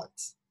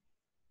vault.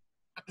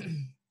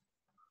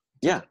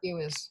 Yeah.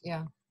 Viewers,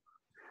 yeah.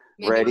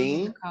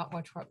 Ready?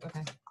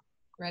 Okay.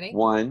 Ready?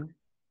 1,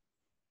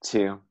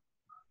 2,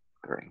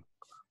 3.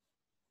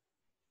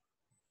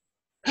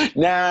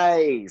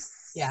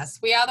 Nice. Yes,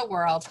 We Are the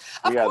World.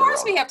 Of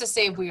course we have to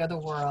save We Are the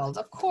World.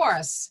 Of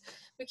course.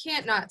 We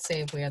can't not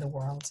save We Are the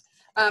World.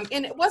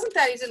 And it wasn't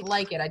that he didn't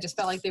like it. I just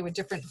felt like they were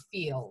different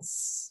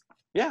feels.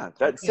 Yeah,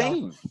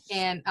 same.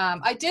 And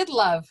I did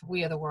love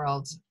We Are the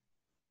World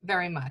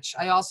very much.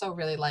 I also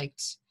really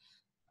liked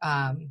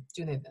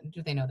Do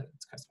They Know That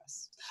It's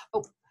Christmas? Oh,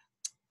 I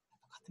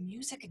forgot the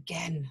music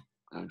again.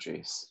 Oh,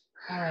 jeez.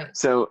 All right.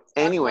 So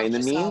anyway, in the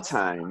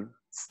meantime,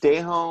 stay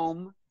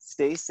home,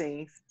 stay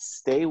safe,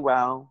 stay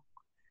well.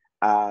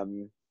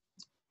 And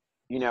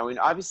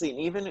obviously,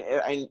 even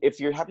if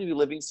you're happy to be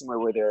living somewhere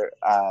where they're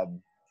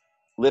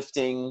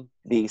lifting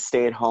the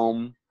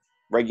stay-at-home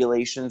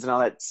regulations and all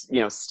that,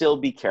 still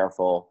be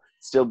careful,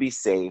 still be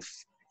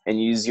safe,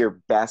 and use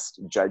your best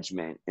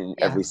judgment in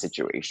every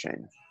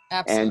situation.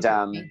 Absolutely.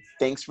 And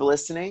thanks for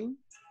listening.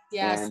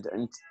 Yes.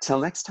 And until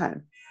next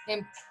time.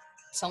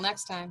 Until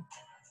next time.